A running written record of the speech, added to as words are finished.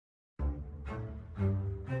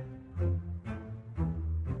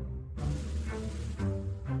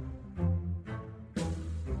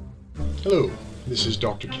Hello, this is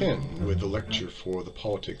Dr. Ken with a lecture for the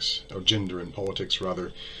politics, or gender and politics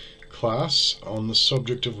rather, class on the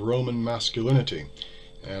subject of Roman masculinity.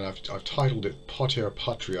 And I've titled it Pater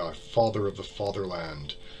Patriae, Father of the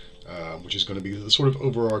Fatherland, which is going to be the sort of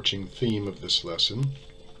overarching theme of this lesson,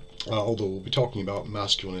 although we'll be talking about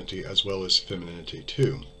masculinity as well as femininity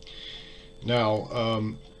too.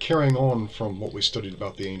 Now, carrying on from what we studied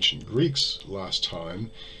about the ancient Greeks last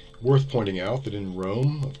time, worth pointing out that in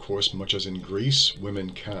Rome, of course, much as in Greece,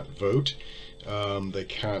 women can't vote. They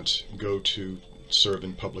can't go to serve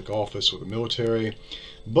in public office or the military.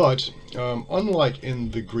 But unlike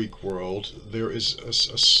in the Greek world, there is a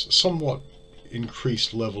somewhat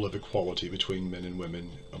increased level of equality between men and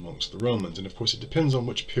women amongst the Romans. And of course, it depends on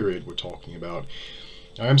which period we're talking about.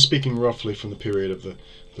 I am speaking roughly from the period of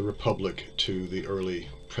the Republic to the early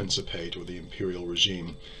Principate or the imperial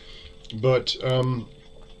regime. But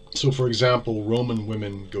so, for example, Roman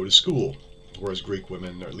women go to school, whereas Greek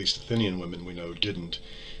women, or at least Athenian women, we know, didn't.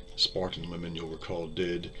 Spartan women, you'll recall,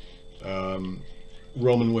 did.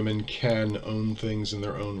 Roman women can own things in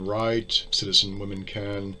their own right. Citizen women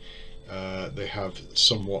can. They have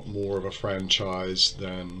somewhat more of a franchise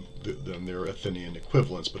than their Athenian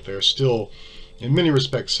equivalents, but they're still, in many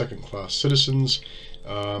respects, second-class citizens.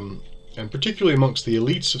 And particularly amongst the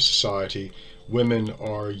elites of society, women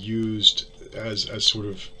are used as sort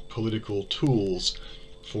of political tools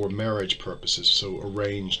for marriage purposes. So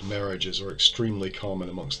arranged marriages are extremely common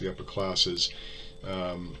amongst the upper classes,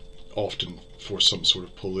 often for some sort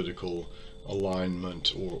of political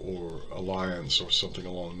alignment or alliance or something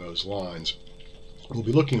along those lines. We'll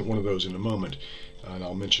be looking at one of those in a moment, and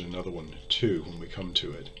I'll mention another one too when we come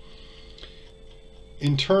to it.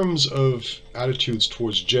 In terms of attitudes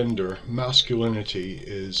towards gender, masculinity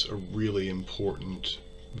is a really important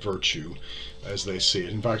virtue, as they see it.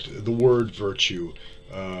 In fact, the word virtue,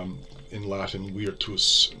 in Latin,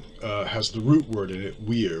 virtus, has the root word in it,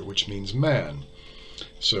 vir, which means man.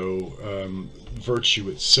 So virtue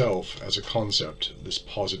itself as a concept, this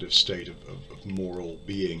positive state of moral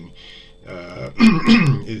being,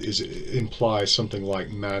 implies something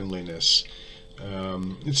like manliness.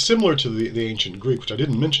 It's similar to the ancient Greek, which I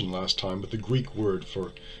didn't mention last time, but the Greek word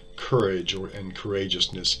for courage and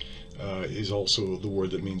courageousness is also the word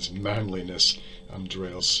that means manliness,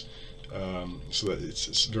 andreos. So that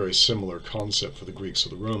it's a very similar concept for the Greeks or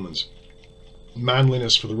the Romans.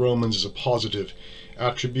 Manliness for the Romans is a positive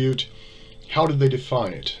attribute. How did they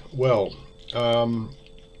define it? Well,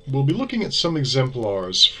 we'll be looking at some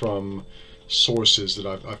exemplars from sources that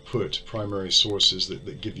I've put, primary sources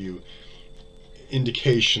that give you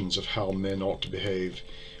indications of how men ought to behave.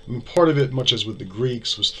 I mean, part of it, much as with the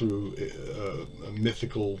Greeks, was through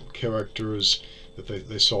mythical characters that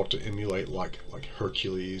they sought to emulate, like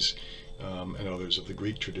Hercules and others of the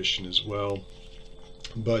Greek tradition as well.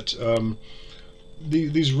 But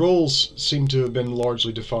these roles seem to have been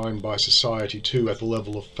largely defined by society too, at the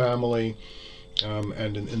level of family,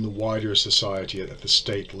 and in the wider society at the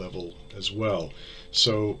state level as well.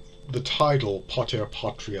 So the title Pater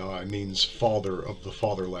Patriae means father of the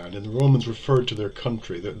fatherland, and the Romans referred to their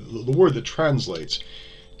country. The word that translates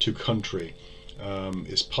to country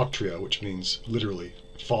is patria, which means literally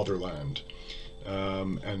fatherland.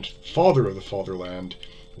 And father of the fatherland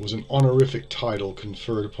was an honorific title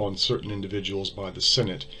conferred upon certain individuals by the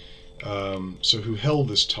Senate. So who held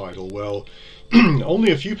this title? Well,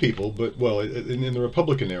 only a few people, but well, in the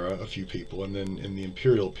Republican era, a few people, and then in the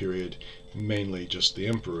imperial period, mainly just the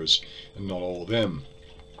emperors, and not all of them.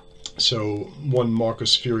 So one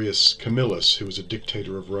Marcus Furius Camillus, who was a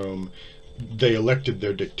dictator of Rome, they elected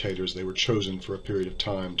their dictators. They were chosen for a period of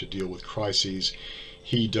time to deal with crises.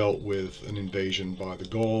 He dealt with an invasion by the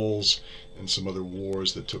Gauls and some other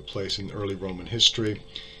wars that took place in early Roman history.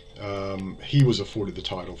 He was afforded the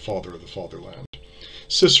title Father of the Fatherland.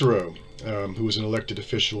 Cicero, who was an elected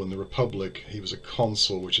official in the Republic, he was a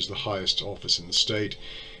consul, which is the highest office in the state.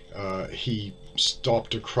 He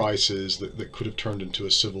stopped a crisis that could have turned into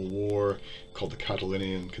a civil war called the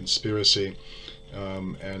Catiline Conspiracy,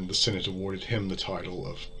 and the Senate awarded him the title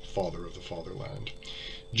of Father of the Fatherland.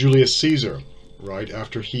 Julius Caesar, right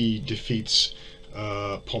after he defeats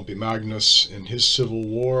Pompey Magnus in his civil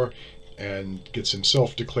war and gets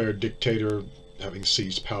himself declared dictator, having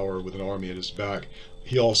seized power with an army at his back,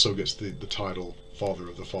 he also gets the title Father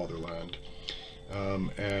of the Fatherland.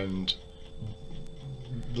 And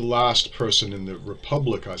the last person in the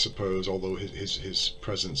Republic, I suppose, although his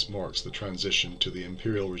presence marks the transition to the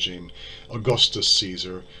imperial regime, Augustus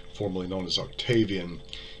Caesar, formerly known as Octavian,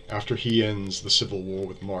 after he ends the civil war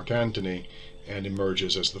with Mark Antony and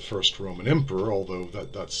emerges as the first Roman emperor, although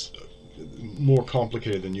that's more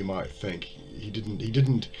complicated than you might think. He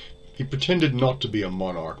pretended not to be a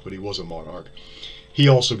monarch, but he was a monarch. He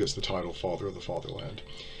also gets the title Father of the Fatherland.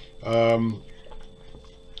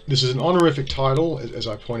 This is an honorific title, as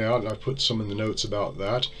I point out, and I've put some in the notes about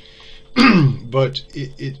that. But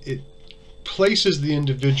it places the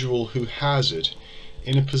individual who has it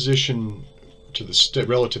in a position to the state,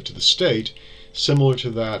 relative to the state, similar to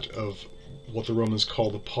that of what the Romans call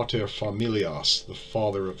the pater familias, the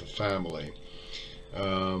father of the family.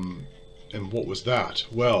 And what was that?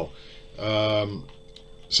 Well,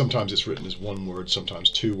 sometimes it's written as one word, sometimes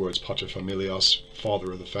two words, pater familias,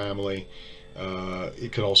 father of the family.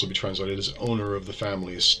 It could also be translated as owner of the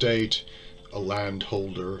family estate, a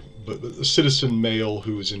landholder, but a citizen male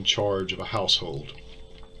who is in charge of a household.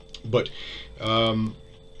 But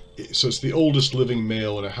so it's the oldest living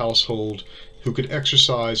male in a household who could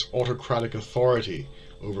exercise autocratic authority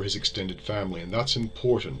over his extended family, and that's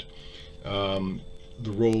important.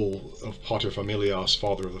 The role of pater familias,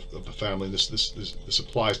 father of the family, this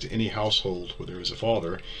applies to any household where there is a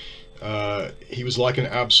father. He was like an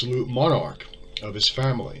absolute monarch of his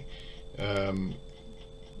family.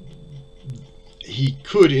 He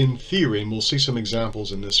could, in theory, and we'll see some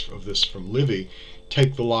examples of this from Livy,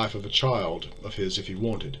 take the life of a child of his if he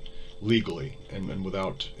wanted, legally, and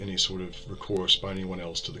without any sort of recourse by anyone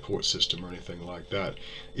else to the court system or anything like that.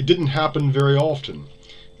 It didn't happen very often,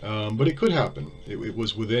 but it could happen. It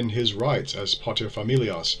was within his rights as pater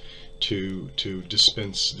familias to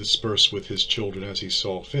disperse with his children as he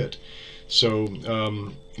saw fit. So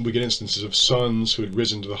we get instances of sons who had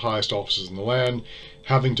risen to the highest offices in the land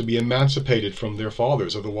having to be emancipated from their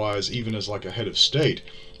fathers. Otherwise, even as like a head of state,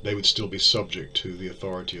 they would still be subject to the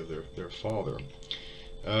authority of their father.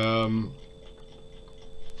 And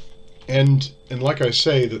like I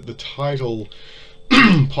say, that the title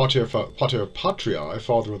pater patriae,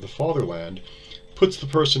 father of the fatherland, puts the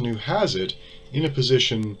person who has it in a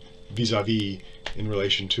position vis-a-vis, in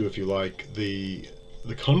relation to, if you like, the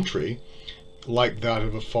country, like that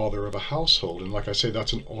of a father of a household. And like I say,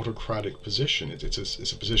 that's an autocratic position.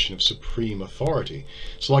 It's a position of supreme authority.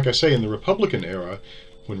 So like I say, in the Republican era,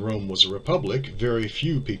 when Rome was a republic, very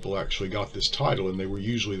few people actually got this title, and they were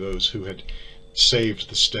usually those who had saved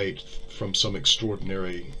the state from some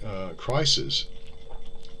extraordinary crisis.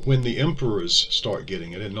 When the emperors start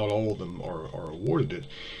getting it, and not all of them are awarded it,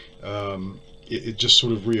 it just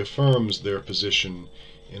sort of reaffirms their position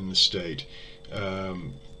in the state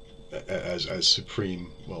as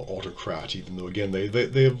supreme, well, autocrat, even though, again,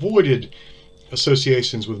 they avoided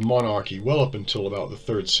associations with monarchy well up until about the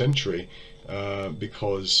 3rd century,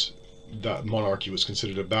 because that monarchy was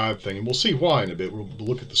considered a bad thing. And we'll see why in a bit. We'll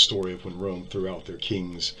look at the story of when Rome threw out their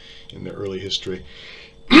kings in their early history.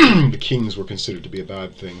 The kings were considered to be a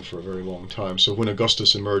bad thing for a very long time. So when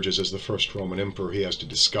Augustus emerges as the first Roman emperor, he has to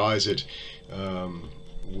disguise it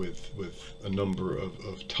with a number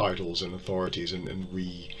of titles and authorities, and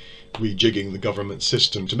rejigging the government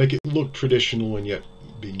system to make it look traditional and yet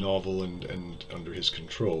be novel and under his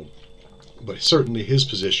control. But certainly his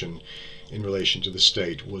position in relation to the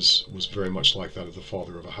state was very much like that of the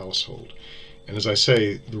father of a household. And as I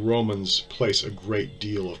say, the Romans place a great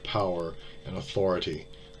deal of power and authority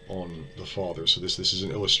on the father. So this is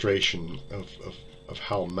an illustration of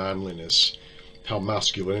how manliness, how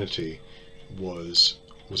masculinity was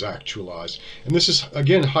actualized. And this is,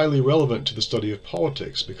 again, highly relevant to the study of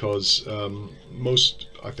politics, because most,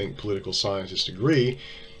 I think, political scientists agree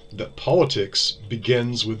that politics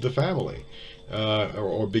begins with the family,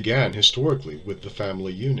 or began historically with the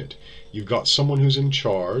family unit. You've got someone who's in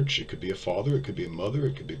charge. It could be a father, it could be a mother,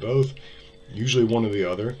 it could be both, usually one or the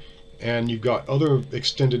other. And you've got other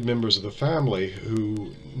extended members of the family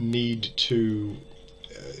who need to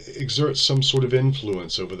exert some sort of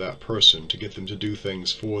influence over that person to get them to do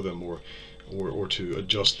things for them, or to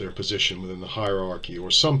adjust their position within the hierarchy or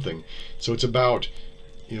something. So it's about,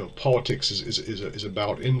 politics is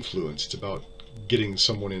about influence. It's about getting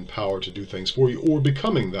someone in power to do things for you, or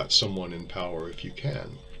becoming that someone in power if you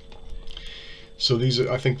can. So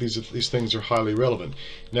I think these things are highly relevant.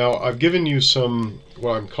 Now, I've given you some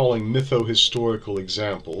what I'm calling mytho-historical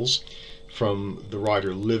examples from the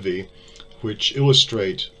writer Livy, which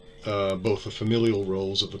illustrate both the familial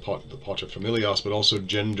roles of the pater familias, but also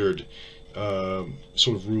gendered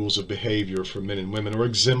sort of rules of behavior for men and women, or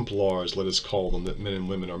exemplars, let us call them, that men and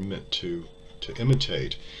women are meant to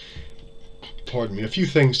imitate. Pardon me.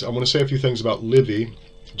 I want to say a few things about Livy,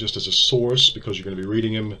 just as a source, because you're going to be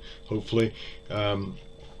reading him, hopefully, and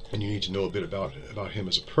you need to know a bit about him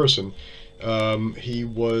as a person. He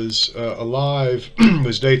was alive,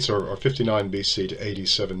 his dates are 59 BC to AD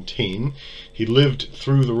 17. He lived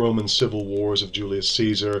through the Roman civil wars of Julius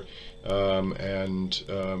Caesar, and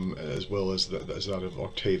as well as that of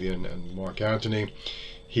Octavian and Mark Antony.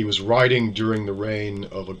 He was writing during the reign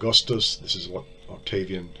of Augustus. This is what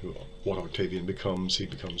Octavian becomes. He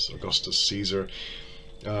becomes Augustus Caesar,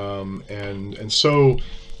 and so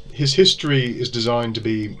his history is designed to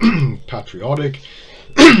be patriotic,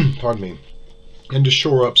 pardon me, and to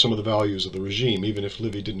shore up some of the values of the regime, even if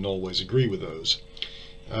Livy didn't always agree with those.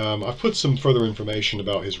 I've put some further information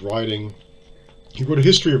about his writing. He wrote a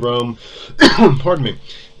history of Rome, pardon me.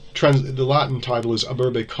 The Latin title is Ab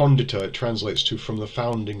Urbe Condita. It translates to from the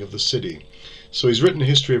founding of the city. So he's written a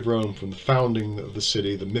history of Rome from the founding of the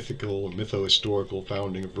city, the mythical or mytho-historical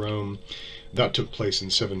founding of Rome. That took place in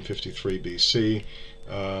 753 BC,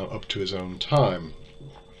 up to his own time.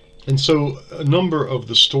 And so a number of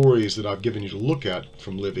the stories that I've given you to look at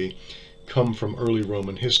from Livy come from early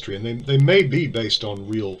Roman history, and they may be based on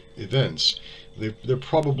real events. They're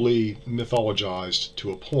probably mythologized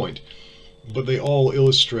to a point, but they all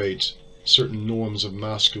illustrate certain norms of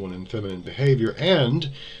masculine and feminine behavior,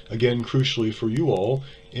 and, again, crucially for you all,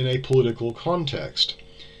 in a political context.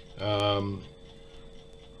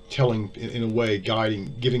 Telling, in a way,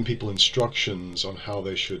 giving people instructions on how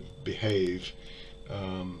they should behave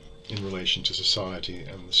in relation to society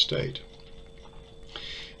and the state.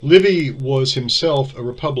 Livy was himself a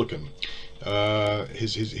Republican.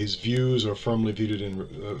 His views are firmly rooted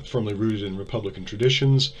in Republican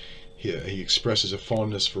traditions. He expresses a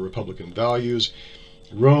fondness for Republican values.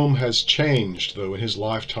 Rome has changed, though, in his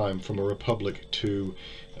lifetime from a republic to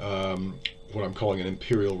what I'm calling an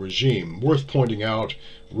imperial regime. Worth pointing out,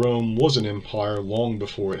 Rome was an empire long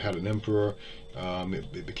before it had an emperor.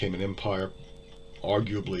 It became an empire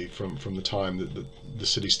arguably from the time that the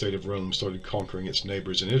city-state of Rome started conquering its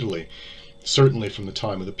neighbors in Italy. Certainly from the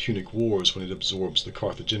time of the Punic Wars, when it absorbs the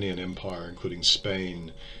Carthaginian Empire, including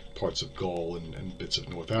Spain, parts of Gaul, and bits of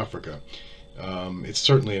North Africa. It's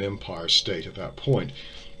certainly an empire state at that point.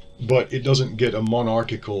 But it doesn't get a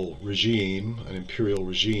monarchical regime, an imperial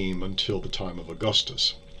regime, until the time of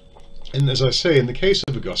Augustus. And as I say, in the case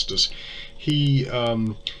of Augustus, he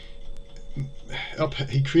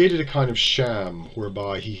created a kind of sham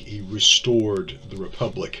whereby he restored the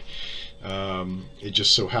Republic. It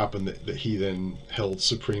just so happened that he then held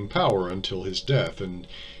supreme power until his death, and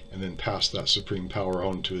then passed that supreme power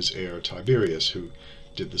on to his heir Tiberius, who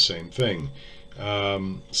did the same thing.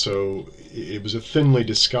 So it was a thinly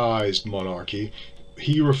disguised monarchy.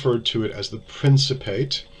 He referred to it as the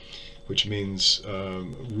Principate, which means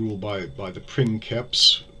ruled by the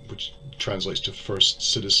princeps, which translates to first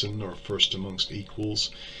citizen or first amongst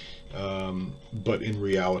equals. But in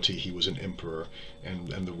reality he was an emperor, and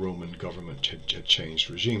the Roman government had changed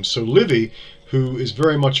regimes. So Livy, who is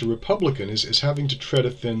very much a Republican, is having to tread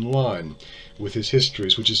a thin line with his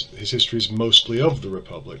histories, his histories mostly of the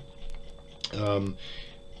Republic.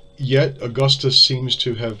 Yet Augustus seems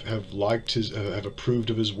to have approved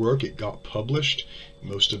of his work. It got published.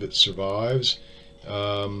 Most of it survives.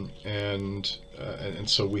 And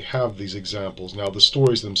so we have these examples. Now the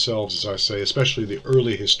stories themselves, as I say, especially the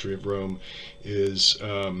early history of Rome, is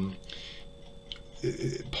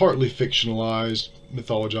partly fictionalized,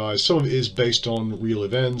 mythologized. Some of it is based on real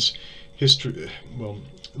events.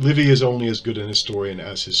 Livy is only as good an historian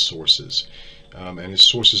as his sources. And his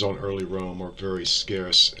sources on early Rome are very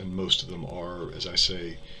scarce, and most of them are, as I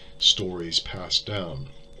say, stories passed down.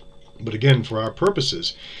 But again, for our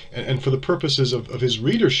purposes, and for the purposes of his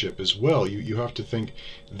readership as well, you have to think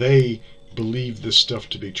they believed this stuff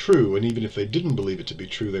to be true, and even if they didn't believe it to be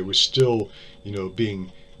true, they were still,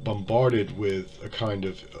 being bombarded with a kind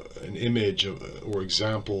of an image or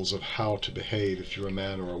examples of how to behave if you're a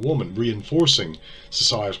man or a woman, reinforcing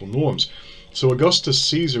societal norms. So Augustus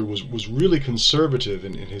Caesar was really conservative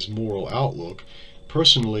in his moral outlook.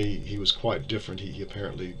 Personally, he was quite different. He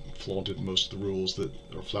apparently flouted most of the rules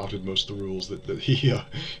that he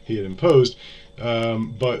had imposed.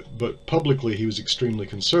 But publicly, he was extremely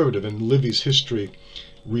conservative, and Livy's history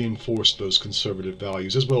reinforced those conservative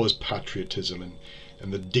values, as well as patriotism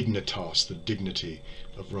and the dignitas, the dignity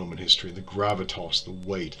of Roman history, the gravitas, the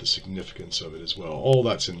weight, the significance of it as well. All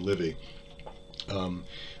that's in Livy.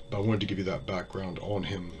 But I wanted to give you that background on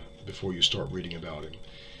him before you start reading about him.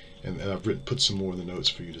 And I've put some more in the notes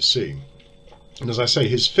for you to see. And as I say,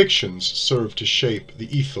 his fictions serve to shape the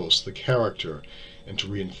ethos, the character, and to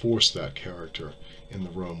reinforce that character in the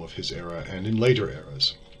Rome of his era and in later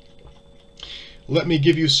eras. Let me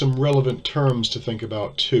give you some relevant terms to think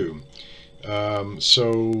about too. And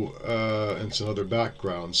some other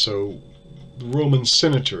background. So Roman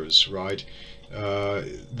senators, right?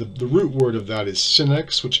 The root word of that is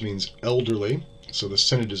senex, which means elderly. So the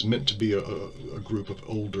Senate is meant to be a group of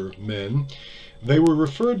older men. They were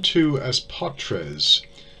referred to as patres,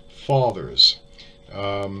 fathers.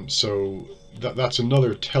 So that's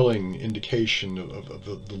another telling indication of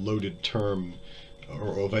the loaded term,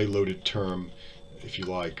 or of a loaded term, if you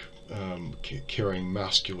like, carrying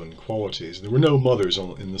masculine qualities. There were no mothers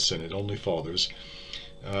in the Senate, only fathers.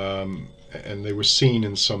 And they were seen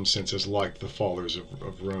in some sense as like the fathers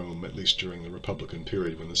of Rome, at least during the Republican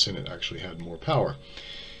period when the Senate actually had more power.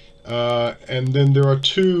 And then there are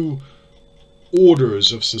two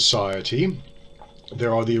orders of society.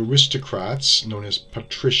 There are the aristocrats, known as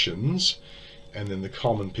patricians, and then the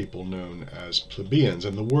common people known as plebeians.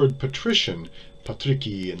 And the word patrician,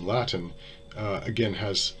 patrici in Latin, again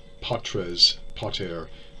has patres, pater,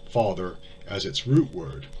 father, as its root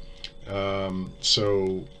word.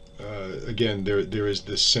 Again, there is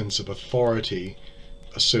this sense of authority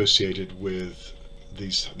associated with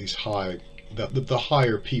the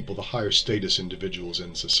higher people, the higher status individuals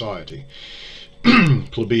in society.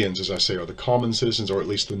 Plebeians, as I say, are the common citizens, or at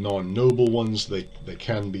least the non-noble ones. They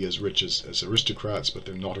can be as rich as aristocrats, but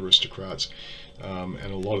they're not aristocrats.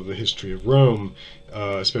 And a lot of the history of Rome,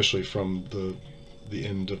 especially from the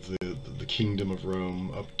end of the kingdom of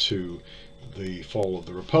Rome up to the fall of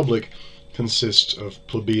the Republic, consists of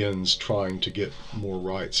plebeians trying to get more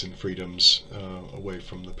rights and freedoms away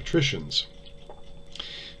from the patricians.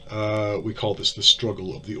 We call this the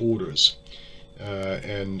struggle of the orders.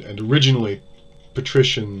 And originally,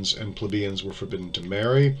 patricians and plebeians were forbidden to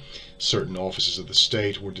marry. Certain offices of the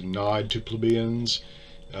state were denied to plebeians.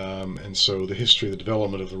 And so the history of the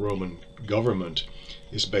development of the Roman government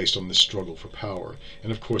is based on this struggle for power.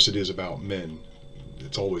 And of course it is about men.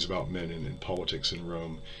 It's always about men in politics in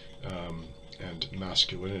Rome, and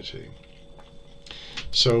masculinity.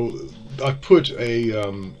 So I put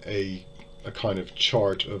a kind of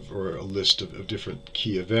chart or a list of different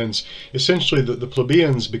key events. Essentially, the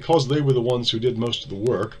plebeians, because they were the ones who did most of the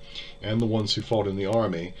work and the ones who fought in the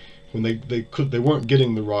army, when they weren't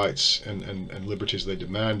getting the rights and liberties they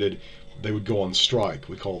demanded, they would go on strike.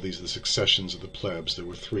 We call these the successions of the plebs. There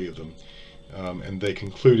were 3 of them, and they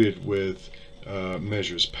concluded with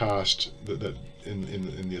measures passed that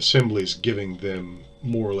in the assemblies, giving them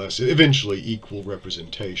more or less eventually equal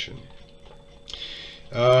representation.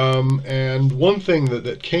 And one thing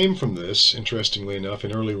that came from this, interestingly enough,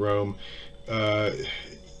 in early Rome,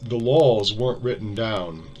 the laws weren't written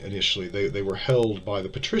down initially. They were held by the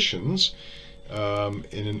patricians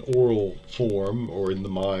in an oral form, or in the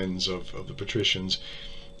minds of the patricians,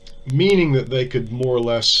 meaning that they could more or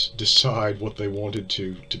less decide what they wanted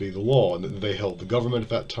to be the law, and that they held the government at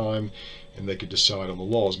that time, and they could decide on the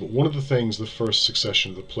laws. But one of the things the first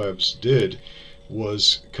succession of the plebs did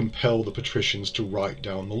was compel the patricians to write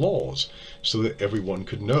down the laws, so that everyone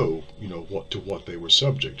could know, what they were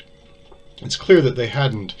subject. It's clear that they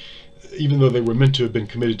hadn't, even though they were meant to have been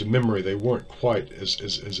committed to memory, they weren't quite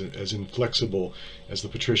as inflexible as the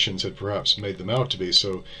patricians had perhaps made them out to be.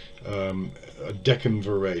 So a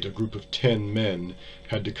decemvirate, a group of 10 men,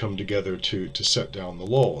 had to come together to set down the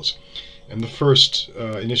laws. And the first,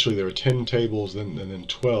 initially there were 10 tables, and then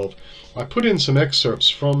 12. I put in some excerpts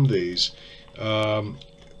from these,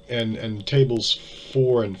 and tables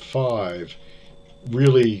 4 and 5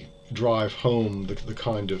 really drive home the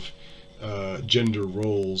kind of gender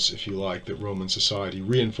roles, if you like, that Roman society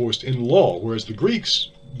reinforced in law, whereas the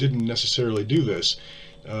Greeks didn't necessarily do this.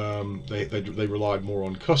 They relied more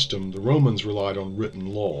on custom. The Romans relied on written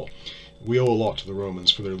law. We owe a lot to the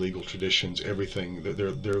Romans for their legal traditions, everything.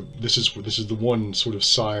 This is the one sort of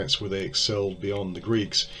science where they excelled beyond the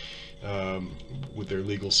Greeks, with their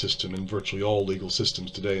legal system, and virtually all legal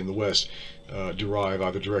systems today in the West derive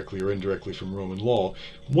either directly or indirectly from Roman law.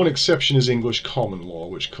 One exception is English common law,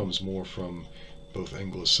 which comes more from both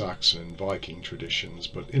Anglo-Saxon and Viking traditions,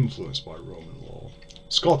 but influenced by Roman law.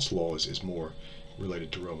 Scots law is more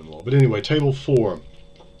related to Roman law. But anyway, Table 4.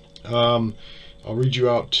 I'll read you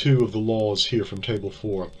out 2 of the laws here from Table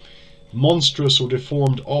 4. Monstrous or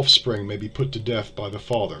deformed offspring may be put to death by the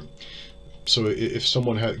father. So if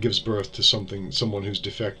someone gives birth to someone who's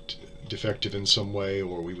defective in some way,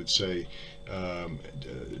 or we would say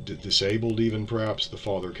disabled even perhaps, the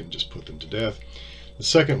father can just put them to death. The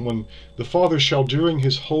second one, the father shall during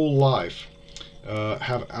his whole life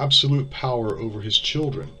have absolute power over his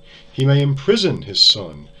children. He may imprison his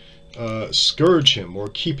son, scourge him, or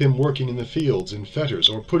keep him working in the fields in fetters,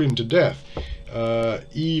 or put him to death,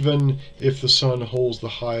 even if the son holds the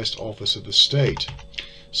highest office of the state.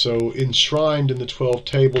 So enshrined in the 12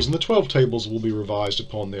 tables, and the 12 tables will be revised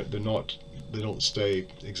upon. They're not don't stay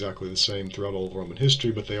exactly the same throughout all of Roman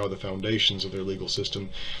history, but they are the foundations of their legal system.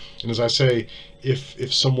 And as I say,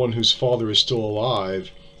 if someone whose father is still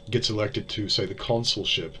alive gets elected to, say, the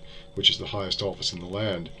consulship, which is the highest office in the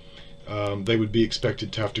land, they would be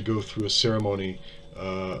expected to have to go through a ceremony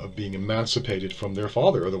of being emancipated from their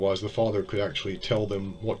father. Otherwise, the father could actually tell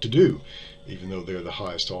them what to do, even though they're the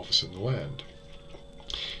highest office in the land.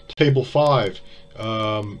 Table 5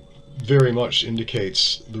 very much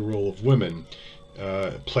indicates the role of women.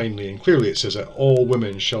 Plainly and clearly it says that all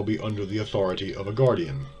women shall be under the authority of a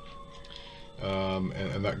guardian.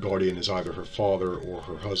 And that guardian is either her father or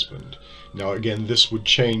her husband. Now again, this would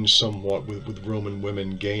change somewhat with Roman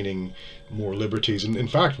women gaining more liberties. And in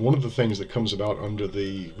fact, one of the things that comes about under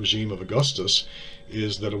the regime of Augustus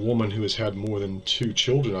is that a woman who has had more than 2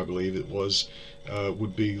 children, I believe it was,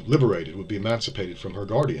 would be liberated, would be emancipated from her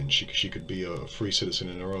guardian. She could be a free citizen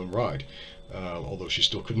in her own right, although she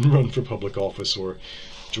still couldn't run for public office or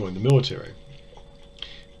join the military.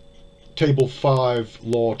 Table 5,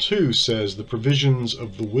 Law 2 says the provisions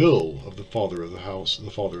of the will of the father of the house,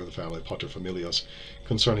 the father of the family, pater familias,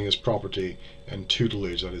 concerning his property and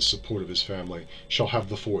tutelage, that is, support of his family, shall have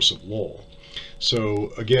the force of law.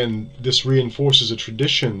 So again, this reinforces a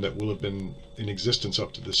tradition that will have been in existence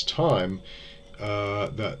up to this time,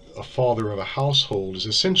 that a father of a household is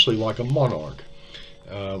essentially like a monarch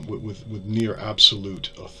with near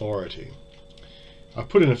absolute authority. I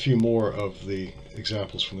put in a few more of the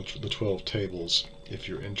examples from the 12 tables if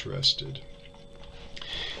you're interested.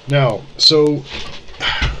 Now, so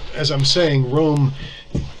as I'm saying, Rome,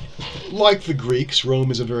 like the Greeks, Rome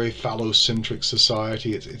is a very phallocentric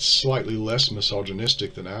society. It's slightly less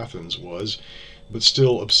misogynistic than Athens was, but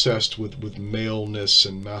still obsessed with maleness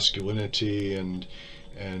and masculinity and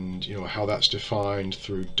you know how that's defined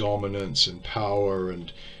through dominance and power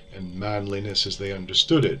and manliness as they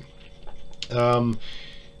understood it.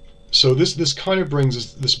 So this kind of brings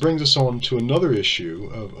us on to another issue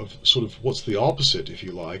of sort of what's the opposite, if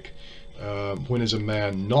you like, when is a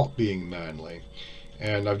man not being manly.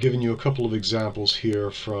 And I've given you a couple of examples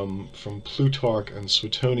here from Plutarch and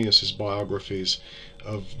Suetonius's biographies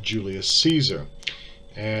of Julius Caesar.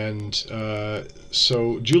 And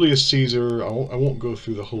so Julius Caesar, I won't go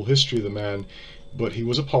through the whole history of the man, but he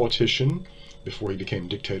was a politician before he became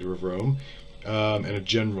dictator of Rome, and a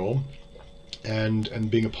general.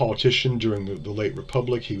 And being a politician during the late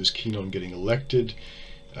Republic, he was keen on getting elected.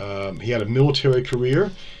 He had a military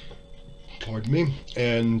career, pardon me,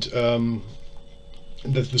 and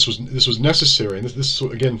that this was necessary. And this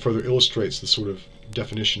again further illustrates the sort of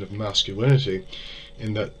definition of masculinity,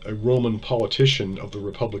 in that a Roman politician of the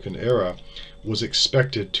Republican era was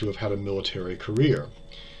expected to have had a military career.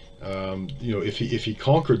 You know, if he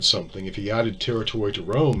conquered something, if he added territory to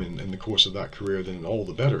Rome in the course of that career, then all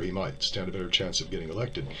the better. He might stand a better chance of getting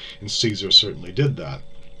elected, and Caesar certainly did that.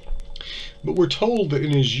 But we're told that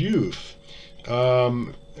in his youth,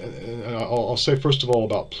 and I'll say first of all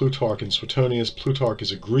about Plutarch and Suetonius. Plutarch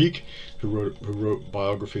is a Greek who wrote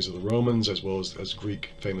biographies of the Romans as well as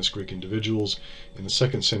famous Greek individuals in the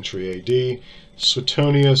 2nd century AD.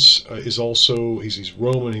 Suetonius is also, he's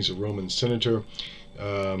Roman, he's a Roman senator.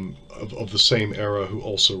 Of the same era, who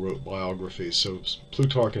also wrote biographies. So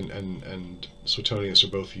Plutarch and Suetonius are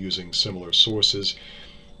both using similar sources.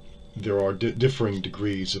 There are differing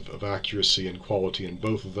degrees of accuracy and quality in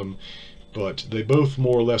both of them, but they both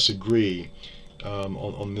more or less agree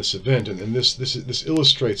on this event. And this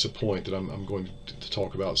illustrates a point that I'm going to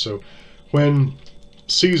talk about. So when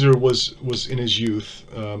Caesar was in his youth,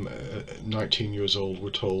 19 years old, we're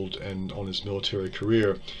told, and on his military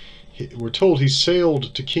career, we're told he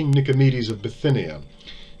sailed to King Nicomedes of Bithynia,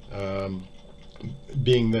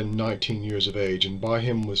 being then 19 years of age, and by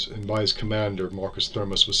his commander Marcus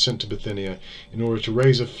Thermus was sent to Bithynia in order to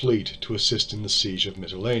raise a fleet to assist in the siege of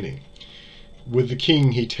Mytilene. With the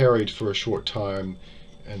king he tarried for a short time,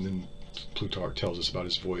 and then Plutarch tells us about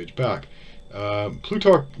his voyage back.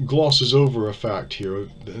 Plutarch glosses over a fact here,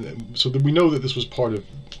 so that we know that this was part of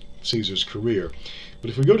Caesar's career. But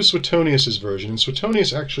if we go to Suetonius's version, and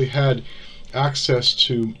Suetonius actually had access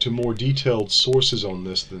to more detailed sources on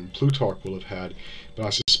this than Plutarch will have had, but I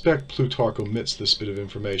suspect Plutarch omits this bit of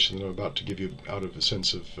information that I'm about to give you out of a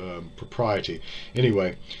sense of propriety.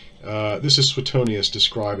 Anyway, this is Suetonius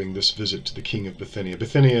describing this visit to the king of Bithynia.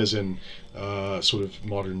 Bithynia is in sort of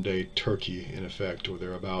modern-day Turkey, in effect, or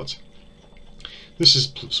thereabouts. This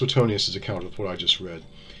is Suetonius's account of what I just read.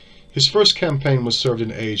 His first campaign was served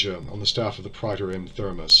in Asia on the staff of the praetor M.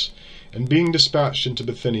 Thermus, and being dispatched into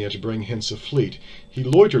Bithynia to bring hence a fleet, he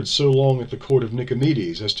loitered so long at the court of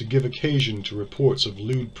Nicomedes as to give occasion to reports of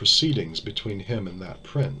lewd proceedings between him and that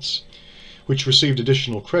prince. which received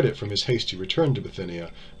additional credit from his hasty return to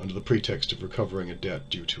Bithynia under the pretext of recovering a debt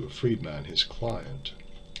due to a freedman, his client.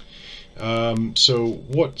 So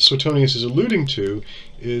what Suetonius is alluding to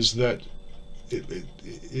is that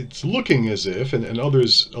it's looking as if, and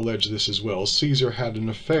others allege this as well, Caesar had an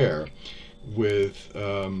affair with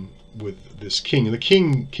this king. And the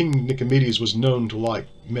king Nicomedes was known to like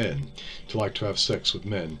men, to have sex with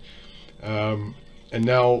men. And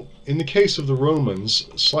now, in the case of the Romans,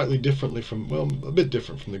 slightly differently from, well, a bit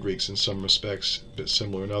different from the Greeks in some respects, a bit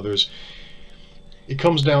similar in others, it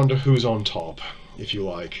comes down to who's on top, if you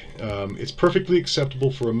like. It's perfectly acceptable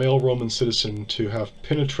for a male Roman citizen to have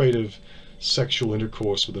penetrative sexual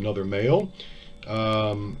intercourse with another male.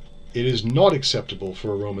 It is not acceptable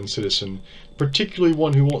for a Roman citizen, particularly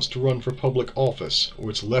one who wants to run for public office, or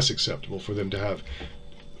it's less acceptable for them to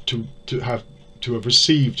have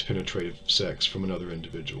received penetrative sex from another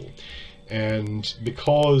individual. And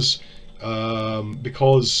because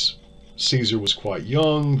Caesar was quite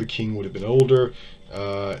young, the king would have been older.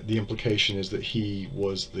 The implication is that he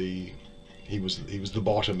was the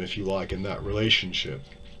bottom, if you like, in that relationship.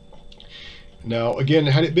 Now, again,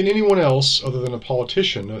 had it been anyone else other than a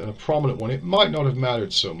politician, and a prominent one, it might not have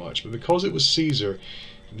mattered so much. But because it was Caesar,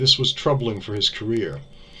 this was troubling for his career.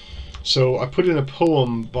 So I put in a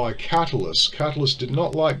poem by Catullus. Catullus did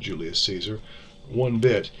not like Julius Caesar one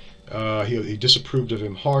bit. He disapproved of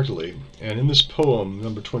him heartily. And in this poem,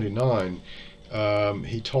 number 29,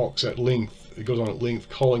 he talks at length, he goes on at length,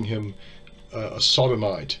 calling him a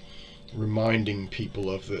sodomite, reminding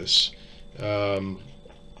people of this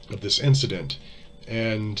incident.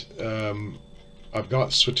 And I've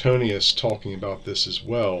got Suetonius talking about this as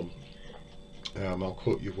well. I'll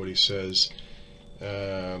quote you what he says.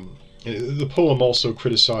 And the poem also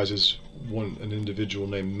criticizes an individual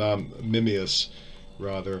named Mimmius,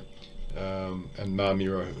 and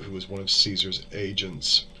Mamura, who was one of Caesar's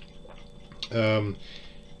agents. And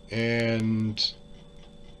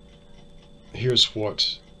here's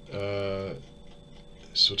what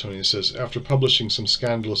Suetonius says: after publishing some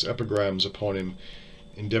scandalous epigrams upon him,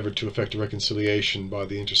 endeavored to effect a reconciliation by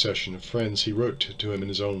the intercession of friends, he wrote to him in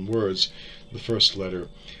his own words the first letter.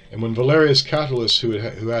 And when Valerius Catullus, who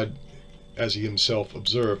had, as he himself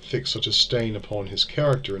observed, fixed such a stain upon his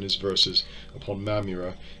character in his verses upon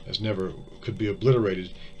Mamura as never could be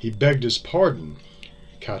obliterated, he begged his pardon,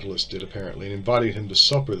 Catullus did apparently, and invited him to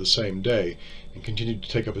supper the same day, and continued to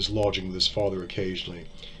take up his lodging with his father occasionally,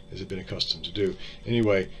 as he'd been accustomed to do.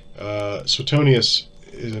 Anyway, Suetonius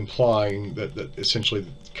is implying that essentially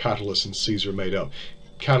Catullus and Caesar made up.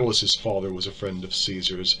 Catullus's father was a friend of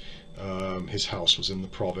Caesar's. His house was in the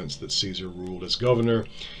province that Caesar ruled as governor.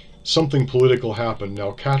 Something political happened.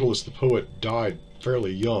 Now, Catullus the poet died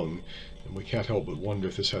fairly young, and we can't help but wonder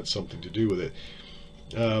if this had something to do with it.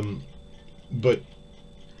 But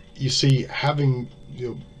you see,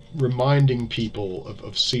 reminding people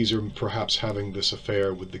of Caesar perhaps having this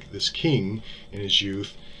affair with this king in his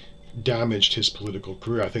youth damaged his political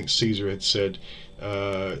career. I think Caesar had said,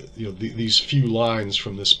 these few lines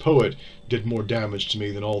from this poet did more damage to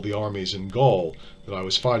me than all the armies in Gaul that I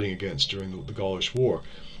was fighting against during the Gaulish War.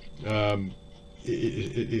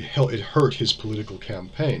 It hurt his political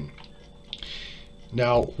campaign.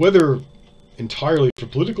 Now, whether entirely for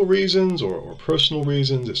political reasons or personal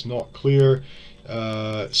reasons, it's not clear.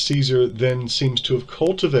 Caesar then seems to have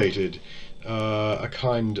cultivated a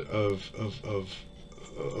kind of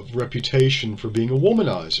reputation for being a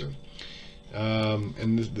womanizer.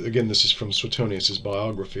 And again, this is from Suetonius'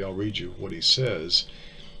 biography. I'll read you what he says.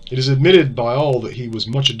 It is admitted by all that he was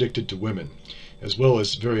much addicted to women, as well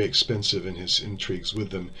as very expensive in his intrigues with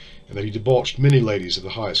them, and that he debauched many ladies of the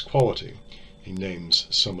highest quality. He names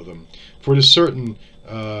some of them. For it is certain,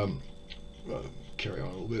 carry on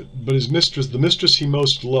a little bit, but his mistress, the mistress he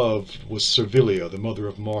most loved, was Servilia, the mother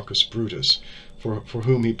of Marcus Brutus, for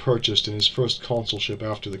whom he purchased in his first consulship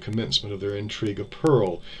after the commencement of their intrigue a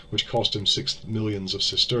pearl, which cost him 6 millions of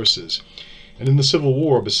sesterces. And in the Civil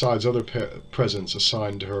War, besides other presents,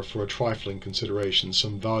 assigned to her for a trifling consideration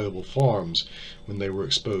some valuable farms when they were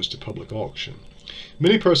exposed to public auction.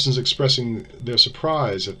 Many persons expressing their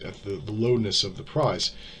surprise at the lowness of the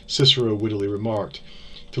price, Cicero wittily remarked,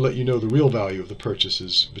 "To let you know the real value of the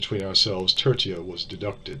purchases between ourselves, Tertia was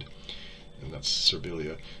deducted." And that's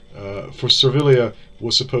Servilia. For Servilia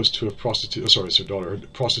was supposed to have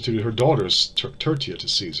prostituted her daughters Tertia to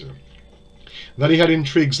Caesar. That he had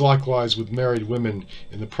intrigues likewise with married women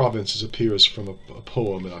in the provinces appears from a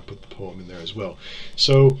poem, and I put the poem in there as well.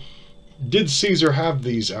 So, did Caesar have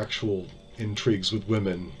these actual intrigues with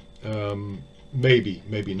women? Maybe,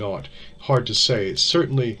 maybe not. Hard to say. It's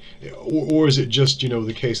certainly, or is it just,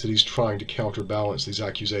 the case that he's trying to counterbalance these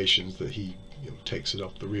accusations that he takes it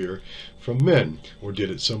up the rear from men, or did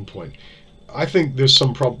at some point. I think there's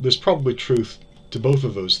probably truth to both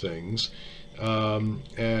of those things,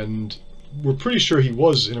 and we're pretty sure he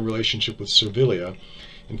was in a relationship with Servilia.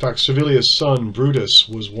 In fact, Servilia's son Brutus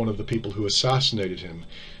was one of the people who assassinated him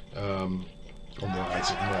on the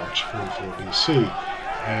Ides of March 44 BC.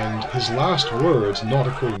 And his last words, not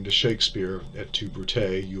according to Shakespeare, et tu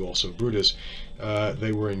Brute, you also Brutus,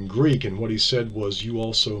 they were in Greek, and what he said was, you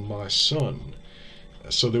also my son.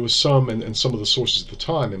 So there was some, and some of the sources at the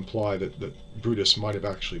time imply that Brutus might have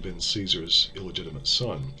actually been Caesar's illegitimate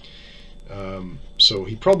son. So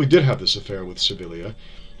he probably did have this affair with Servilia.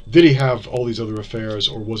 Did he have all these other affairs,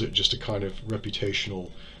 or was it just a kind of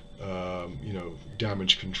reputational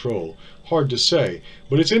damage control? Hard to say,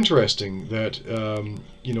 but it's interesting that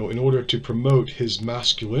in order to promote his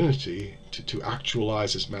masculinity, to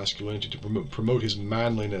actualize his masculinity, to promote his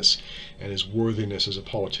manliness and his worthiness as a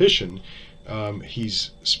politician,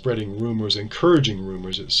 he's spreading rumors, encouraging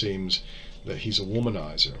rumors, it seems, that he's a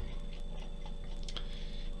womanizer.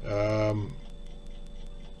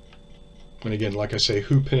 And again, like I say,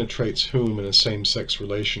 who penetrates whom in a same-sex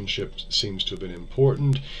relationship seems to have been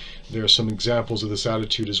important. There are some examples of this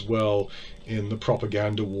attitude as well in the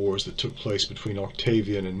propaganda wars that took place between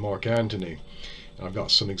Octavian and Mark Antony. And I've got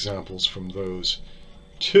some examples from those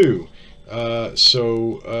too. This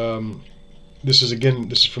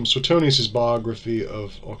is from Suetonius' biography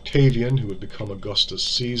of Octavian, who would become Augustus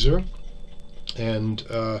Caesar. And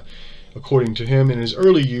according to him, in his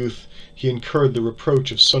early youth, he incurred the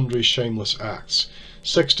reproach of sundry shameless acts.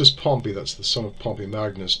 Sextus Pompey, that's the son of Pompey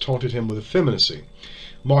Magnus, taunted him with effeminacy.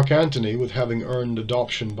 Mark Antony, with having earned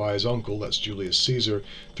adoption by his uncle, that's Julius Caesar,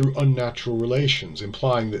 through unnatural relations,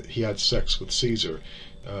 implying that he had sex with Caesar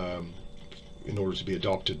in order to be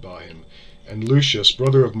adopted by him. And Lucius,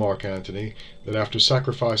 brother of Mark Antony, that after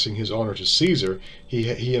sacrificing his honor to Caesar, he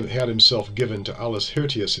had himself given to Aulus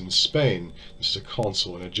Hirtius in Spain, this is a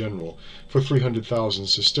consul and a general, for 300,000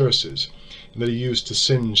 sesterces, and that he used to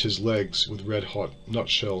singe his legs with red-hot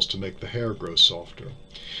nutshells to make the hair grow softer.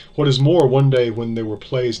 What is more, one day when there were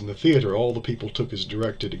plays in the theatre, all the people took as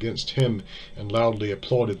directed against him, and loudly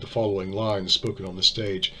applauded the following lines spoken on the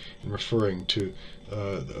stage, in referring to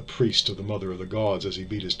a priest of the Mother of the Gods as he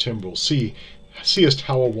beat his timbrel. Seest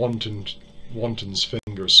how a wanton's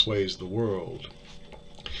finger sways the world.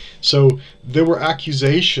 So there were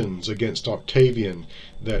accusations against Octavian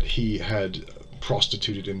that he had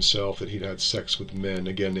prostituted himself, that he'd had sex with men,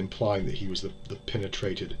 again implying that he was the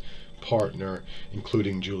penetrated partner,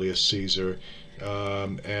 including Julius Caesar.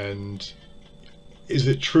 And is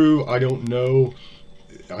it true? I don't know.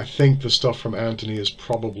 I think the stuff from Antony is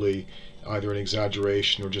probably either an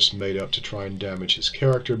exaggeration or just made up to try and damage his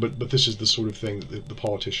character, but this is the sort of thing that the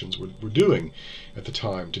politicians were doing at the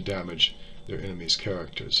time to damage their enemies'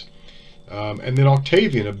 characters. And then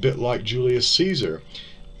Octavian, a bit like Julius Caesar,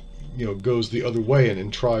 goes the other way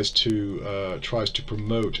and tries to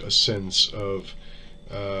promote a sense of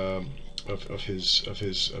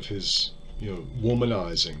his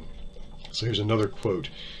womanizing. So here's another quote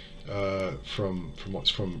from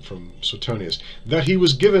Suetonius, that he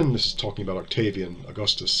was given, this is talking about Octavian,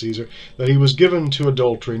 Augustus Caesar, that he was given to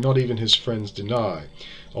adultery, not even his friends deny,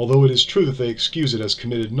 although it is true that they excuse it as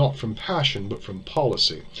committed not from passion but from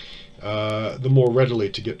policy, the more readily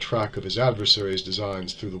to get track of his adversaries'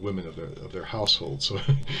 designs through the women of their household. So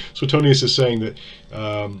Suetonius is saying that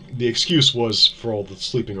the excuse was for all the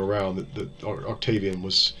sleeping around, that Octavian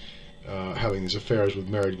was having these affairs with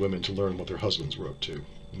married women to learn what their husbands were up to.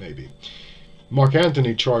 Maybe. Mark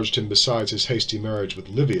Antony charged him, besides his hasty marriage with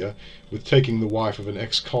Livia, with taking the wife of an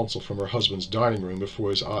ex-consul from her husband's dining room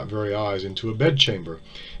before his very eyes into a bedchamber,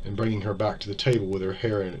 and bringing her back to the table with her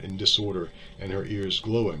hair in disorder and her ears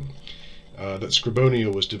glowing. That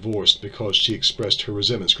Scribonia was divorced because she expressed her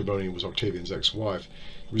resentment, Scribonia was Octavian's ex-wife,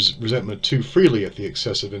 resentment too freely at the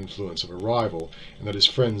excessive influence of a rival, and that his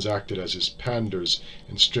friends acted as his panders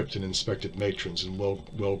and stripped and inspected matrons and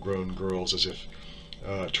well-grown girls as if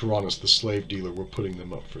Tyrannus the slave dealer were putting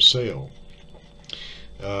them up for sale.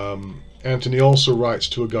 Antony also writes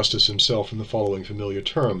to Augustus himself in the following familiar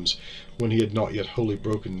terms, when he had not yet wholly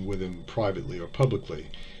broken with him privately or publicly.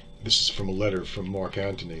 This is from a letter from Mark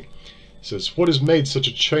Antony. He says, "What has made such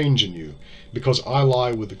a change in you? Because I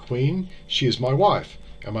lie with the queen? She is my wife.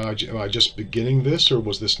 Am I just beginning this, or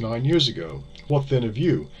was this 9 years ago? What then of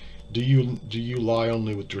you? Do you lie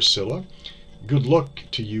only with Drusilla? Good luck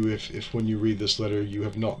to you if when you read this letter you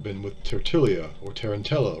have not been with Tertulia, or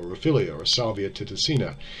Tarantella, or Ophelia, or Salvia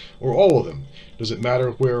Titicina, or all of them. Does it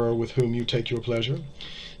matter where or with whom you take your pleasure?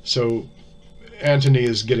 So Antony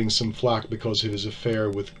is getting some flack because of his affair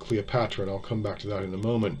with Cleopatra, and I'll come back to that in a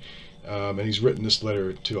moment. And he's written this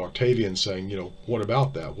letter to Octavian saying, you know, what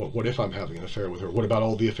about that? What if I'm having an affair with her? What about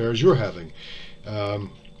all the affairs you're having?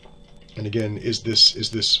 And again, is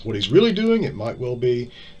this what he's really doing? It might well be,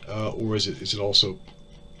 or is it also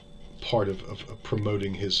part of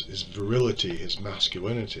promoting his virility, his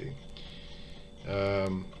masculinity?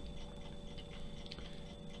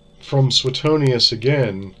 From Suetonius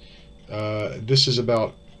again, this is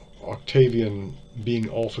about Octavian being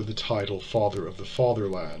offered the title Father of the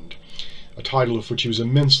Fatherland, a title of which he was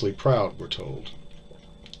immensely proud, we're told.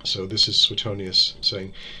 So this is Suetonius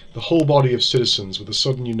saying, the whole body of citizens with a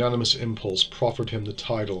sudden unanimous impulse proffered him the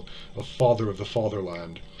title of Father of the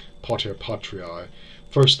Fatherland, Pater Patriae,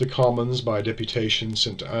 first the commons by a deputation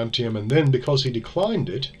sent to Antium, and then, because he declined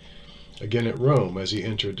it, again at Rome as he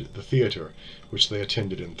entered the theatre, which they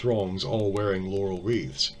attended in throngs, all wearing laurel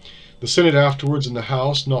wreaths. The Senate afterwards in the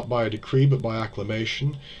House, not by a decree but by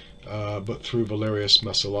acclamation, but through Valerius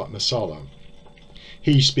Messala.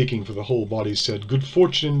 He, speaking for the whole body, said, good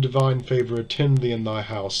fortune and divine favour attend thee in thy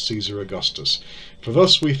house, Caesar Augustus. For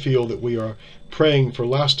thus we feel that we are praying for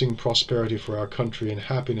lasting prosperity for our country and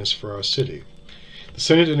happiness for our city. The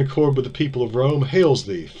Senate, in accord with the people of Rome, hails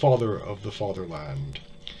thee, Father of the Fatherland.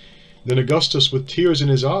 Then Augustus, with tears in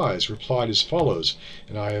his eyes, replied as follows,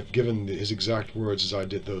 and I have given his exact words as I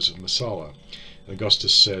did those of Messala.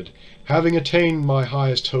 Augustus said, having attained my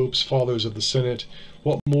highest hopes, fathers of the Senate,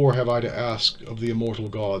 what more have I to ask of the immortal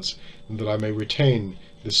gods than that I may retain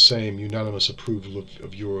this same unanimous approval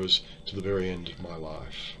of yours to the very end of my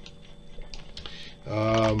life?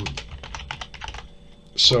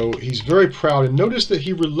 So he's very proud, and notice that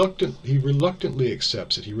he reluctantly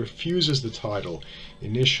accepts it. He refuses the title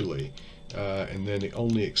initially, and then he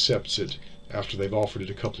only accepts it after they've offered it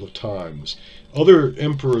a couple of times. Other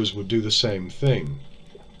emperors would do the same thing.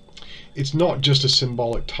 It's not just a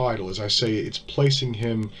symbolic title. As I say, it's placing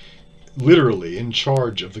him literally in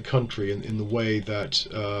charge of the country in the way that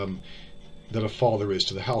that a father is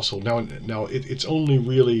to the household. Now it's only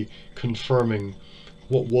really confirming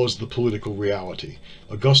what was the political reality.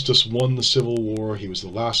 Augustus won the civil war. He was the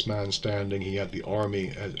last man standing. He had the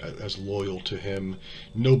army as loyal to him.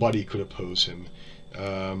 Nobody could oppose him.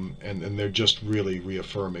 And they're just really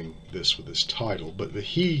reaffirming this with this title. But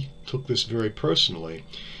he took this very personally,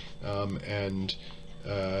 and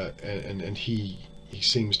he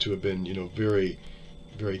seems to have been, you know, very,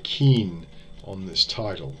 very keen on this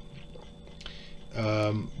title.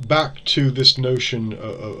 Back to this notion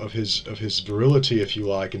of his virility, if you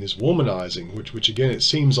like, and his womanizing, which again it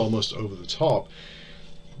seems almost over the top.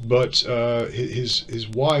 But his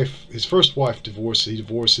first wife divorced. He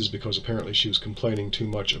divorces because apparently she was complaining too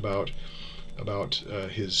much about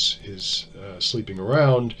his sleeping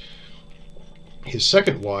around. His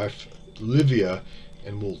second wife, Livia,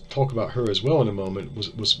 and we'll talk about her as well in a moment,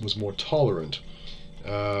 was more tolerant.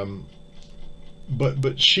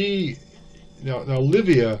 But she now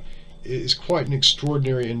Livia is quite an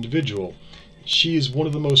extraordinary individual. She is one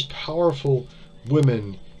of the most powerful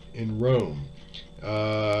women in Rome.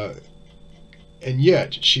 And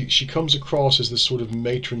yet she comes across as this sort of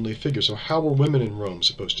matronly figure. So how were women in Rome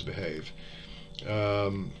supposed to behave?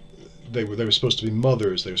 They were supposed to be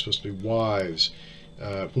mothers. They were supposed to be wives.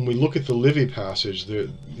 When we look at the Livy passage,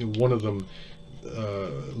 one of them,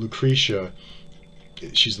 Lucretia,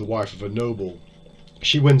 she's the wife of a noble.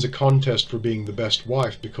 She wins a contest for being the best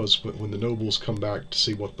wife because when the nobles come back to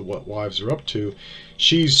see what wives are up to,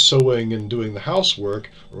 she's sewing and doing the housework,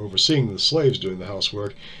 or overseeing the slaves doing the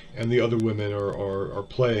housework, and the other women are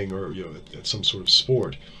playing, or at some sort of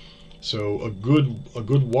sport. So a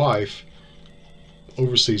good wife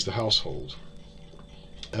oversees the household.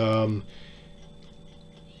 In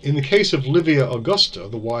the case of Livia Augusta,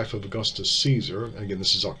 the wife of Augustus Caesar, and again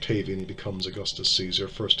this is Octavian, he becomes Augustus Caesar,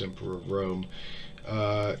 first emperor of Rome.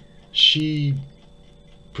 She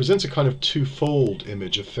presents a kind of twofold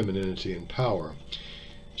image of femininity and power.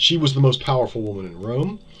 She was the most powerful woman in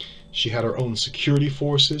Rome. She had her own security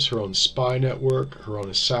forces, her own spy network, her own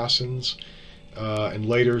assassins, and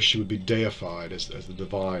later she would be deified as the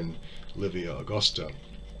divine Livia Augusta.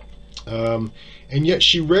 And yet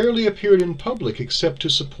she rarely appeared in public except to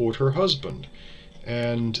support her husband.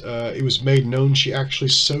 And it was made known she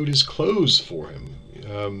actually sewed his clothes for him.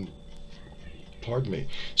 Pardon me.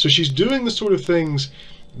 So she's doing the sort of things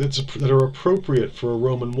that are appropriate for a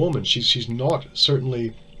Roman woman. She's not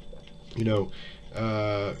certainly,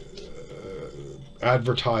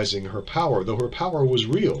 advertising her power, though her power was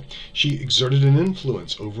real. She exerted an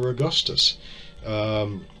influence over Augustus.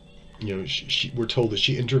 We're told that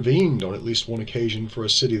she intervened on at least one occasion for a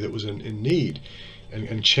city that was in need,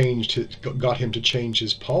 and got him to change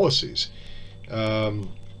his policies. And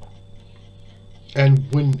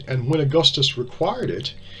when Augustus required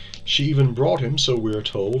it, she even brought him, so we're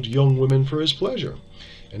told, young women for his pleasure,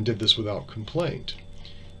 and did this without complaint.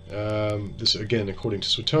 This again, according to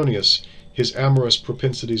Suetonius, his amorous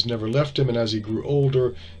propensities never left him, and as he grew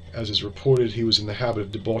older, as is reported, he was in the habit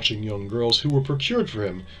of debauching young girls who were procured for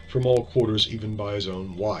him from all quarters, even by his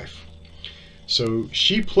own wife. So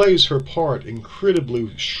she plays her part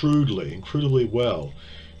incredibly shrewdly, incredibly well,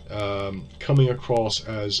 coming across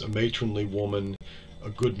as a matronly woman, a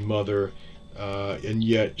good mother, and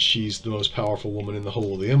yet she's the most powerful woman in the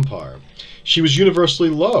whole of the empire. She was universally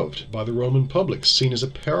loved by the Roman public, seen as a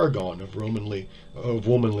paragon of womanly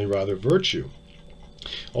virtue.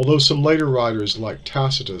 Although some later writers, like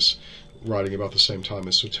Tacitus, writing about the same time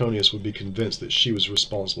as Suetonius, would be convinced that she was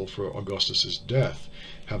responsible for Augustus's death,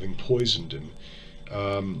 having poisoned him.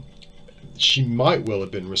 She might well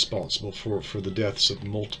have been responsible for the deaths of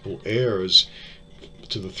multiple heirs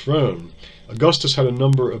to the throne. Augustus had a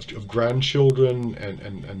number of grandchildren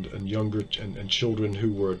and younger and children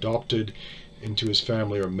who were adopted into his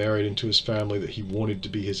family or married into his family that he wanted to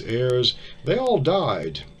be his heirs. They all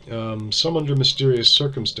died, some under mysterious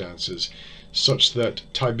circumstances, such that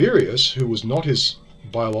Tiberius, who was not his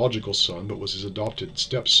biological son but was his adopted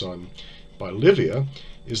stepson by Livia,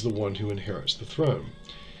 is the one who inherits the throne.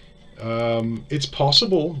 It's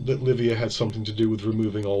possible that Livia had something to do with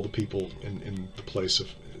removing all the people in the place of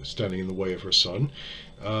standing in the way of her son,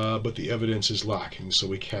 but the evidence is lacking, so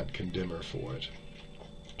we can't condemn her for it.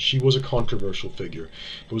 She was a controversial figure,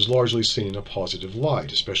 but was largely seen in a positive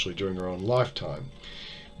light, especially during her own lifetime.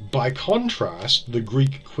 By contrast, the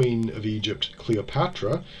Greek queen of Egypt,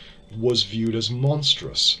 Cleopatra, was viewed as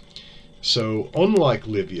monstrous. So, unlike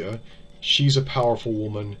Livia, she's a powerful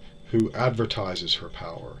woman who advertises her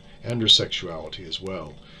power and her sexuality as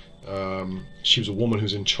well. She was a woman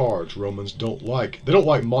who's in charge. Romans don't like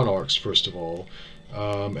monarchs, first of all,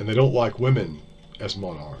 and they don't like women as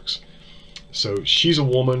monarchs. So she's a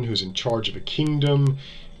woman who's in charge of a kingdom,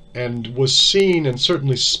 and was seen and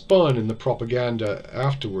certainly spun in the propaganda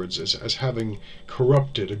afterwards as having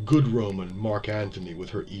corrupted a good Roman, Mark Antony, with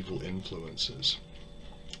her evil influences.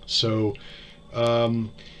 So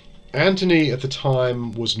Antony at the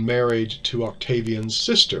time was married to Octavian's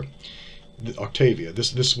sister, Octavia.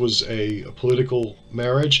 This was a political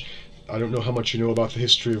marriage. I don't know how much you know about the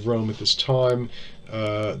history of Rome at this time.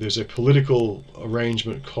 There's a political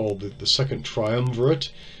arrangement called the Second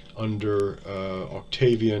Triumvirate under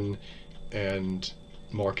Octavian and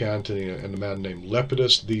Mark Antony and a man named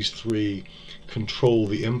Lepidus. These three control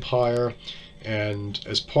the empire, and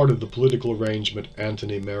as part of the political arrangement,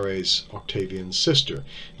 Antony marries Octavian's sister.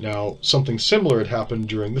 Now, something similar had happened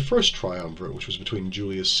during the First Triumvirate, which was between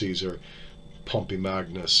Julius Caesar, Pompey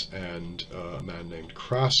Magnus, and a man named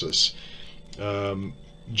Crassus.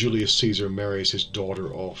 Julius Caesar marries his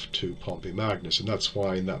daughter off to Pompey Magnus, and that's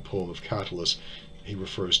why in that poem of Catullus he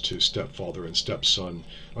refers to stepfather and stepson,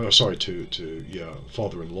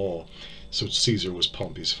 father-in-law. So Caesar was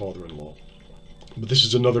Pompey's father-in-law. But this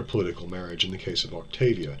is another political marriage in the case of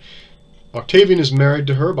Octavia. Octavian is married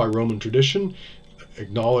to her by Roman tradition,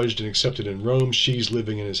 acknowledged and accepted in Rome. She's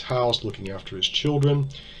living in his house, looking after his children.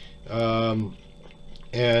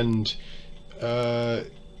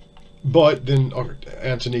 But then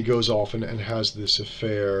Antony goes off and has this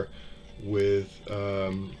affair with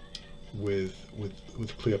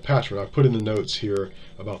Cleopatra. And I put in the notes here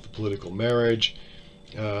about the political marriage.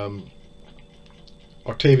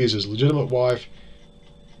 Octavia is his legitimate wife.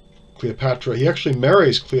 Cleopatra, he actually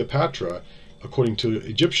marries Cleopatra according to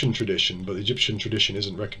Egyptian tradition, but Egyptian tradition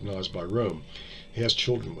isn't recognized by Rome. He has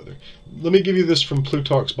children with her. Let me give you this from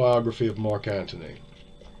Plutarch's biography of Mark Antony.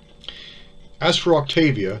 As for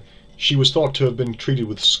Octavia, she was thought to have been treated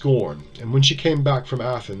with scorn, and when she came back from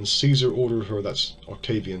Athens, Caesar ordered her, that's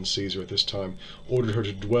Octavian Caesar at this time, ordered her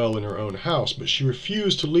to dwell in her own house, but she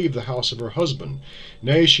refused to leave the house of her husband.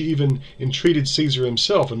 Nay, she even entreated Caesar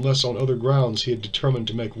himself, unless on other grounds he had determined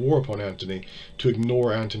to make war upon Antony, to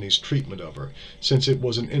ignore Antony's treatment of her, since it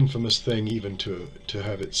was an infamous thing even to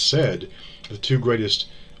have it said the two greatest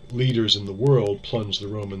leaders in the world plunged the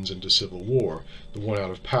Romans into civil war, the one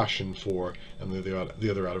out of passion for, and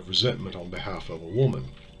the other out of resentment on behalf of a woman.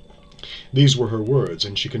 These were her words,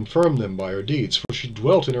 and she confirmed them by her deeds, for she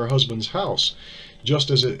dwelt in her husband's house,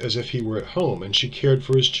 just as if he were at home, and she cared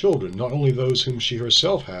for his children, not only those whom she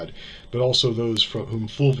herself had, but also those from whom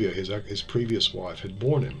Fulvia, his previous wife, had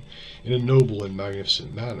borne him, in a noble and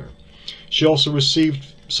magnificent manner. She also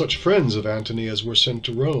received such friends of Antony as were sent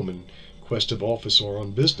to Rome in quest of office or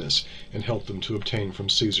on business, and helped them to obtain from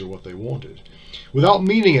Caesar what they wanted. Without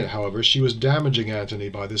meaning it, however, she was damaging Antony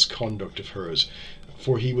by this conduct of hers,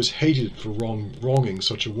 for he was hated for wronging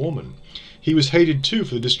such a woman. He was hated too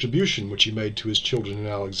for the distribution which he made to his children in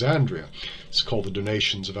Alexandria. It's called the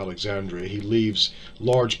donations of Alexandria. He leaves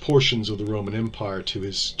large portions of the Roman Empire to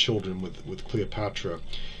his children with Cleopatra,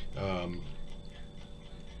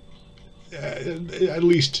 at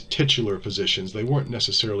least titular positions. They weren't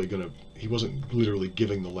necessarily going to, he wasn't literally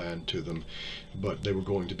giving the land to them, but they were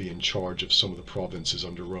going to be in charge of some of the provinces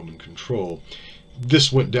under Roman control.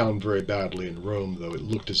 This went down very badly in Rome, though. It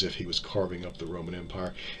looked as if he was carving up the Roman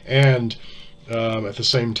Empire, and at the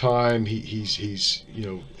same time, he's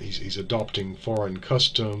adopting foreign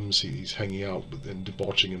customs. He's hanging out and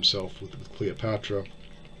debauching himself with Cleopatra.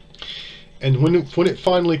 And when it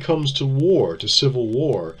finally comes to war, to civil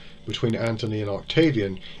war between Antony and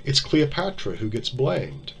Octavian, it's Cleopatra who gets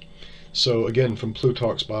blamed. So again, from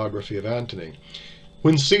Plutarch's biography of Antony.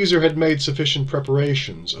 When Caesar had made sufficient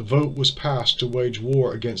preparations, a vote was passed to wage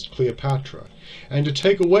war against Cleopatra, and to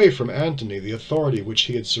take away from Antony the authority which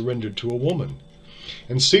he had surrendered to a woman.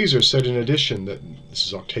 And Caesar said in addition that, this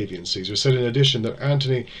is Octavian Caesar, said in addition that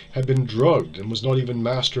Antony had been drugged and was not even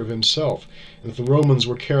master of himself, and that the Romans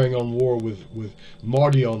were carrying on war with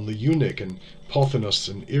Mardion the eunuch, and Pothinus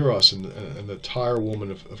and Eros, and the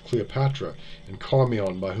tirewoman of Cleopatra, and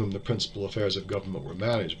Carmion, by whom the principal affairs of government were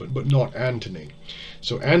managed, but not Antony.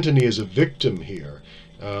 So Antony is a victim here.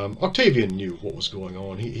 Octavian knew what was going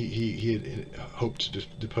on. He had hoped to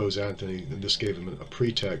depose Antony, and this gave him a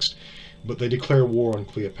pretext. But they declare war on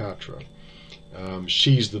Cleopatra.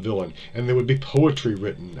 She's the villain. And there would be poetry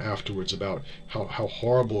written afterwards about how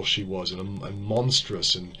horrible she was and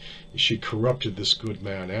monstrous, and she corrupted this good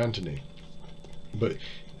man, Antony. But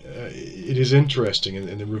it is interesting,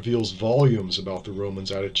 and it reveals volumes about the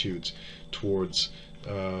Romans' attitudes towards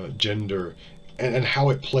gender, and how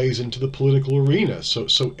it plays into the political arena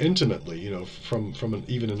so intimately, from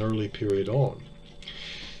even an early period on.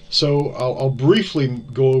 So I'll briefly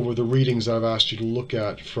go over the readings I've asked you to look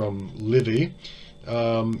at from Livy.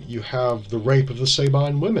 You have the rape of the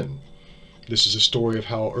Sabine women. This is a story of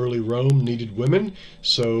how early Rome needed women,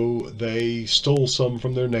 so they stole some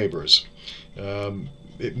from their neighbors.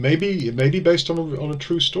 It may be based on a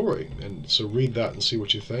true story, and so read that and see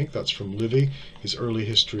what you think. That's from Livy, his early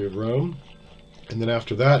history of Rome. And then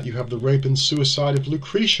after that, you have the rape and suicide of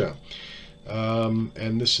Lucretia,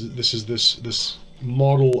 and this is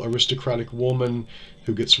model aristocratic woman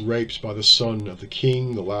who gets raped by the son of the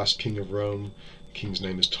king, the last king of Rome. The king's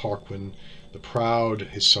name is Tarquin the Proud.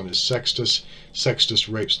 His son is Sextus. Sextus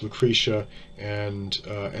rapes Lucretia, and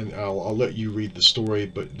I'll let you read the story,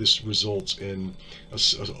 but this results in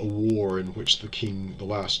a war in which the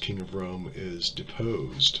last king of Rome is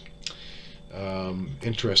deposed.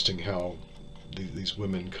 Interesting how these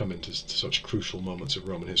women come into such crucial moments of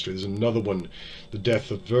Roman history. There's another one, the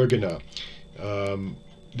death of Vergina.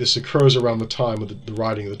 This occurs around the time of the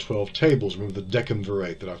writing of the 12 Tables. Remember the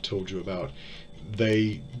Decemvirate that I've told you about.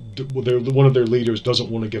 One of their leaders doesn't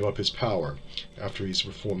want to give up his power. After he's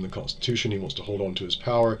reformed the Constitution, he wants to hold on to his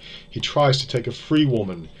power. He tries to take a free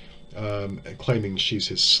woman, claiming she's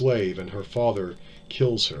his slave, and her father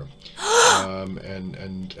kills her. And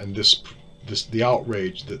the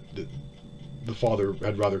outrage that the father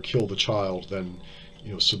had rather kill the child than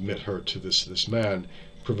submit her to this man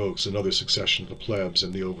provokes another succession of the plebs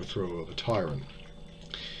and the overthrow of a tyrant.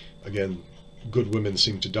 Again, good women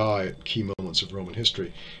seem to die at key moments of Roman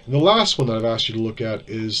history. And the last one that I've asked you to look at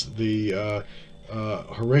is the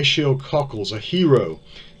Horatio Cockles, a hero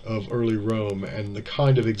of early Rome, and the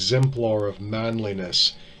kind of exemplar of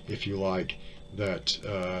manliness, if you like,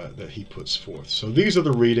 that he puts forth. So these are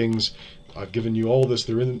the readings. I've given you all this.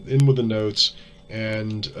 They're in with the notes.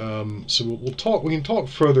 And so we can talk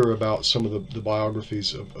further about some of the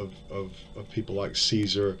biographies of people like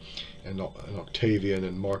Caesar and Octavian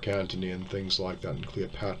and Mark Antony and things like that, and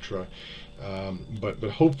Cleopatra. But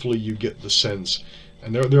hopefully you get the sense,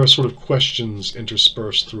 and there are sort of questions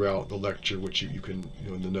interspersed throughout the lecture, which you can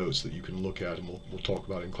in the notes that you can look at, and we'll talk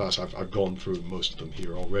about in class. I've gone through most of them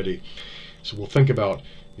here already. So we'll think about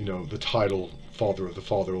the title Father of the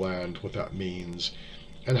Fatherland, what that means,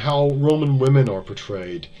 and how Roman women are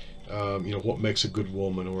portrayed, what makes a good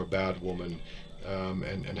woman or a bad woman,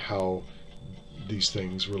 and how these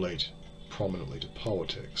things relate prominently to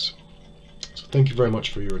politics. So thank you very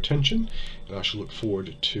much for your attention, and I shall look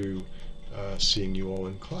forward to seeing you all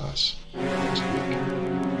in class next week.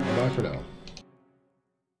 Bye-bye for now.